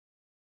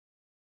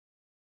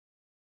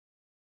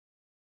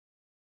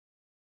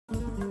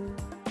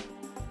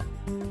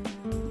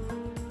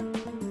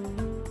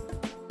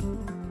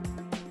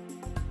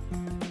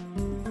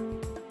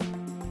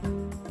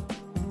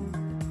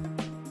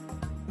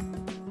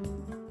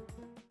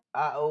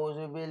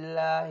أعوذ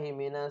بالله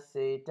من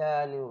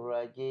الشيطان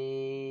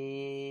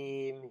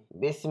الرجيم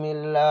بسم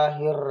الله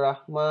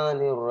الرحمن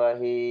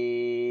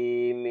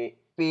الرحيم.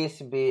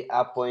 Peace be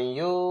upon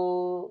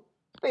you,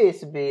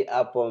 peace be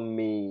upon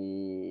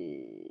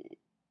me.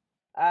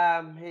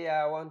 I'm here,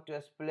 I want to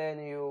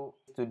explain you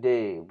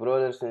today,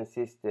 brothers and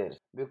sisters,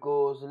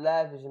 because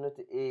life is not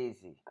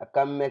easy. I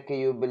can make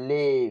you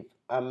believe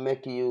and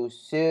make you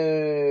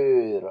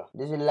sure.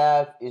 This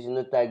life is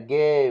not a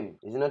game.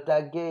 It's not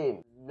a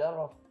game. A lot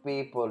of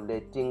people, they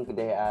think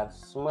they are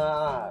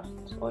smart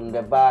on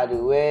the bad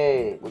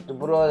way. But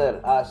brother,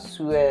 I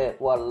swear,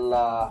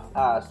 wallah,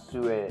 I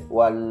swear,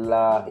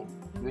 wallahi.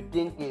 You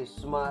think he's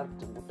smart,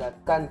 but I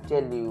can't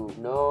tell you,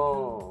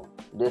 no.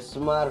 The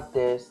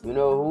smartest, you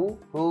know who?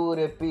 Who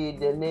repeat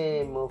the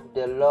name of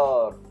the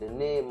Lord, the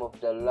name of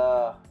the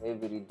Allah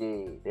every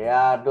day. They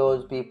are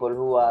those people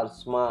who are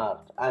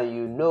smart. And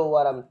you know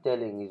what I'm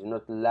telling is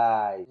not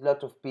lies. A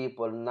lot of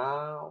people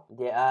now,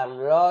 they are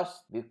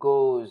lost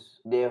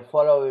because they're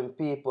following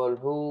people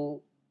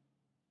who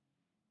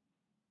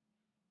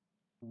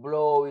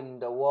blow in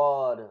the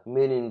water,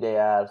 meaning they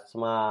are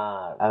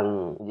smart,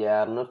 and they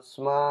are not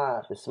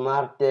smart. The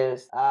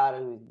smartest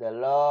are with the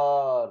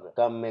Lord.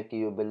 Can make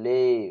you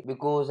believe,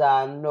 because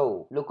I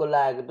know. Look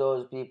like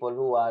those people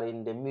who are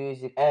in the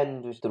music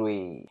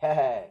industry.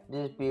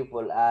 These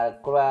people are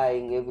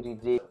crying every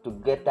day to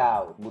get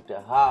out, but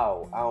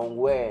how and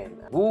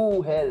when?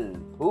 Who help?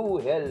 Who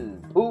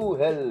help? Who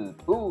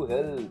help? Who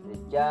help? The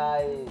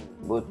giant.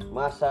 But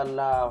Masa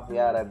Allah,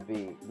 Ya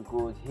Rabbi,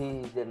 because He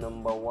is the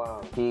number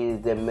one. He is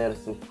the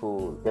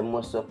merciful, the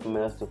most of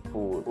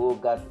merciful, who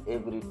got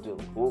everything,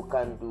 who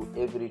can do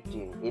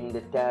everything in the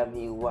time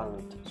He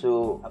wants.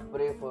 So I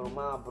pray for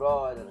my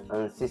brothers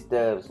and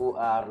sisters who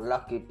are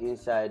locked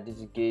inside this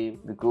game,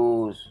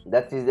 because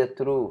that is the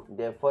truth.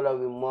 They're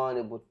following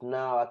money, but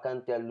now I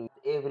can tell you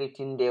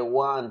everything they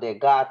want, they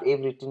got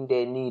everything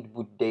they need,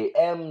 but they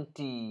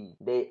empty.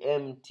 They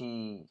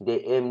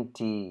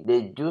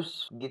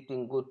just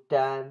getting good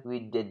time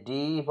with the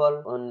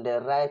devil on the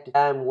right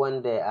time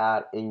when they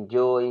are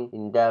enjoying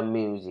in their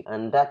music,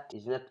 and that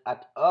is not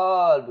at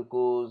all,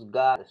 because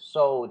God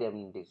showed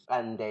them this,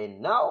 and they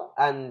know,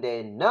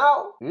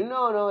 you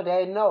know,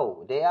 they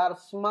know they are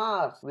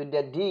smart with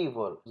the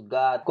devil.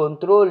 God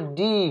control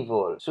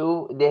devil,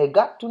 so they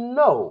got to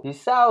know. He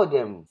saw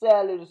them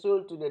sell his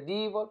soul to the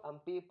devil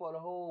and people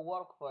who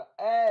work for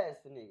us,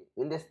 nigga.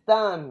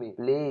 Understand me?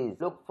 Please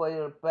look for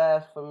your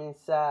past from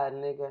inside,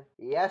 nigga.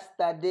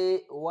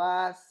 Yesterday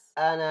was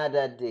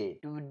another day.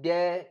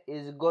 Today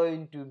is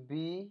going to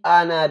be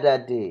another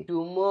day.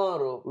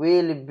 Tomorrow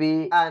will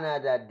be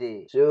another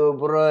day. So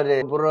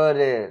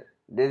brother,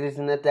 this is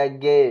not a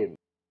game.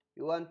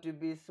 You want to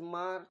be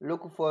smart?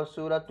 Look for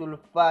Surat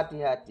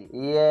Fatihah.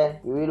 Yeah,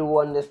 you will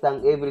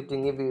understand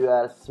everything if you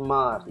are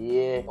smart.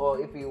 Yeah, or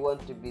if you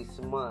want to be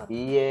smart.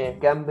 Yeah,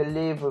 can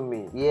believe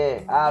me.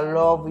 Yeah, I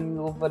love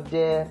you over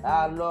there.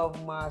 I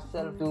love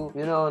myself too.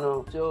 You know,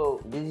 no.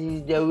 So this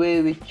is the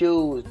way we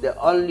choose. The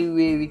only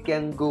way we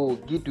can go.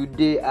 Get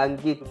today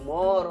and get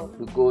tomorrow.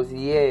 Because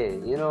yeah,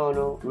 you know,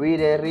 no. We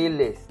the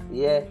realists.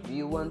 Yeah,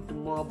 we want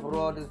more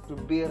brothers to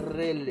be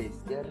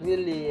realists. They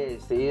really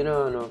is. You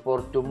know, no.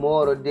 For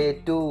tomorrow day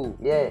too.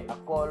 Yeah, I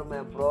call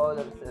my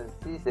brothers and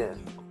sisters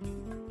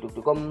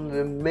to come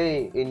with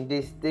me in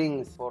these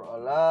things for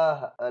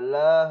Allah,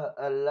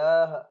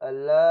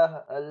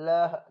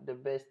 the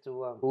best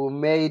one who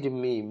made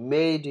me,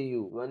 made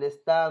you. You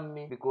understand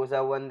me? Because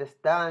I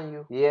understand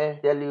you. Yeah,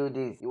 tell you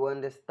this. You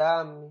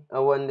understand me? I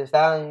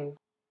understand you.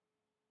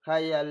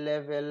 Higher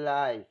level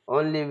life,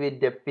 only with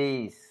the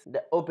peace,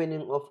 the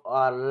opening of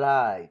our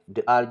life,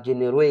 our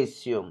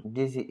generation.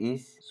 This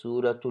is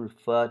Suratul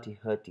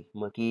Fatihati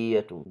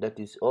Makiyatu. That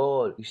is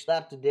all. You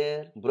start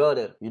there,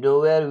 brother. You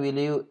know where will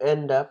you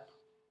end up?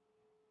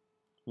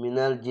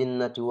 Minal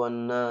Jinnati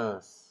wan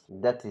Nas.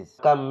 That is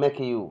can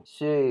make you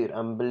sure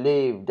and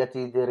believe that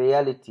is the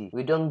reality.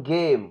 We don't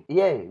game.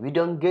 Yeah, we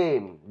don't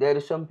game. There are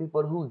some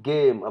people who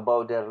game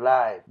about their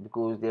life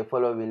because they're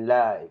following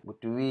life. But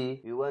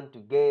we want to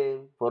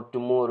game for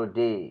tomorrow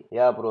day.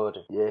 Yeah,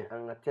 brother. Yeah.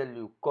 And I tell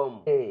you,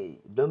 come. Hey,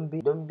 don't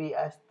be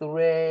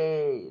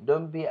astray.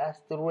 Don't be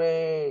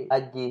astray.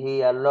 Hadjy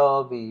here, I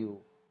love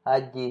you.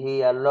 Hadjy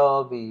here, I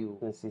love you,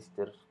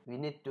 sisters. We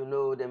need to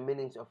know the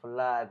meanings of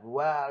life,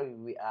 why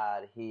we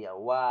are here,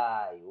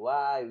 why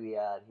we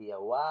are here,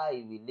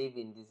 why we live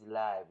in this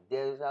life.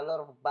 There's a lot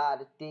of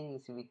bad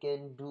things we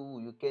can do,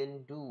 you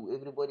can do,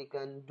 everybody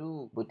can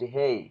do. But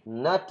hey,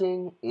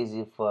 nothing is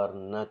for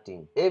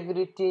nothing.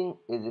 Everything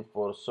is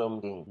for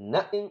something.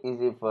 Nothing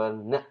is for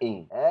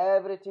nothing.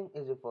 Everything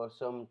is for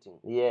something.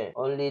 Yeah,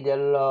 only the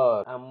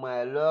Lord. And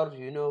my Lord,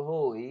 you know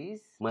who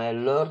is? My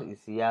Lord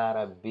is Ya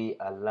Rabbi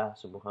Allah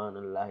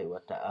Subhanahu wa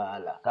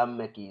Ta'ala. Come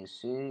make you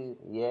see.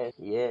 Yeah.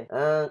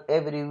 And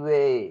every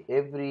way,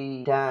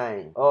 every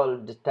time, all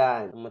the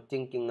time, I'm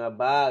thinking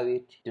about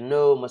it to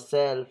know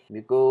myself,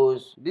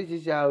 because this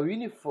is our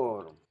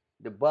uniform.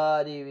 The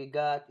body we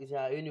got is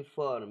our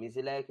uniform. It's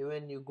like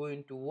when you go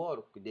into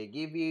work, they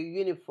give you a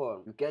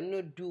uniform. You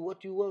cannot do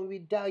what you want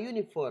with that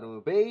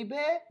uniform, baby.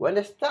 You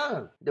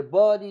understand? The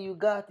body you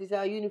got is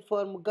our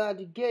uniform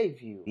God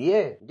gave you.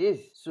 Yeah,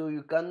 this. So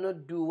you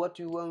cannot do what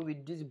you want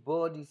with this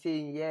body,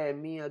 saying, yeah,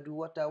 me, I do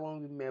what I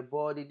want with my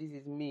body. This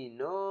is me.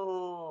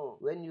 No.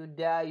 When you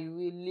die, you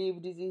will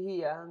leave this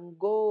here and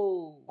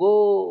go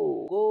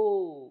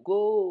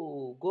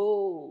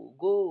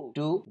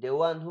to the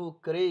one who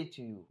created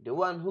you, the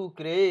one who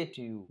created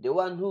you, the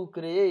one who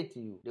created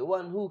you, the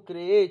one who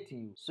created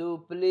you. So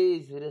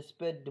please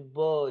respect the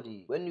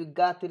body. When you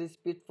got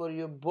respect for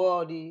your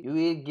body, you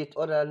will get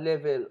other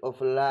level of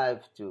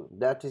life too.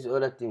 That is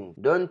other thing.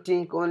 Don't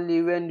think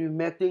only when you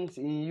make things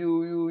in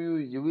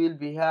you will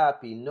be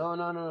happy. No.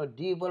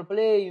 Devil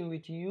playing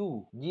with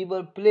you.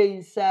 Devil play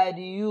inside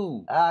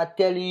you. I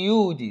tell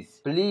you this.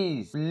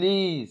 Please.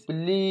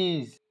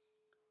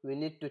 We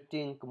need to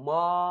think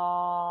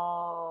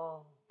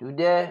more.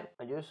 Today,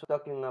 I'm just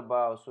talking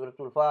about Surat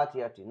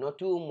Fatihah, not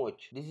too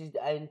much. This is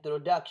the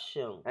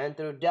introduction to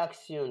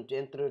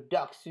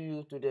introduce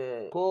you to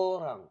the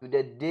Quran, to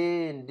the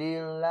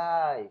deen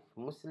life,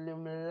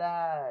 Muslim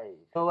life.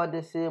 You know what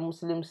they say,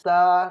 Muslim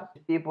star?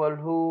 People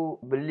who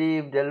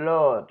believe the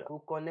Lord,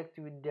 who connect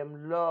with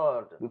them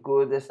Lord,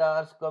 because the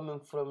stars coming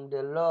from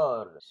the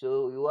Lord.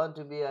 So you want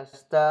to be a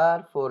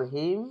star for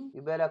Him,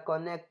 you better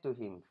connect to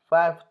Him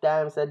 5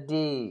 times a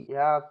day. You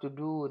have to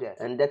do that,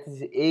 and that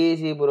is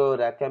easy,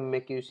 brother. I can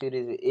make you see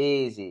it's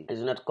easy.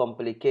 It's not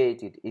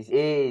complicated. It's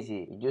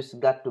easy. You just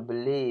got to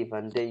believe,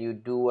 and then you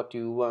do what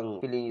you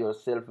want, feeling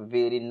yourself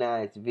very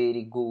nice,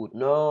 very good.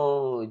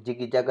 No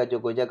jiggy jaga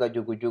jogo jaga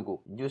jugu jugu.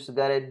 Just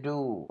gotta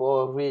do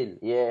for real.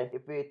 Yeah.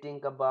 If you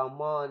think about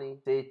money,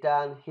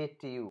 Satan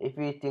hit you. If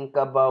you think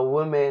about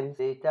women,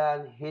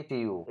 Satan hit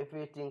you. If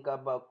you think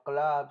about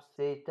clubs,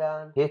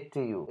 Satan hit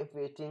you. If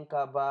you think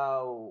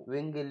about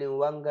wingling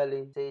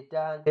wangaling,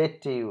 Satan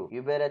hit you.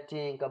 You better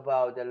think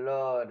about the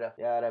Lord.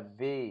 Ya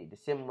Rabbi. The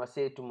same I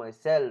say to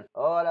myself.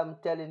 All I'm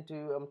telling to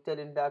you, I'm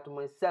telling that to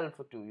myself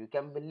too. You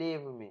can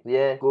believe me.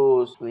 Yeah,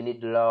 because we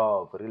need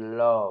love, real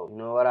love. You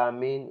know what I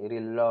mean?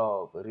 Real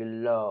love,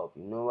 real love.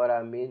 You know what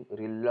I mean?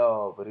 Real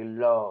love, real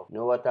love. You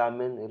know what I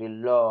mean? Real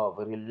love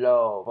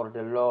for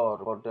the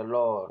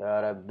Lord, Ya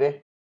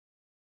Rabbi.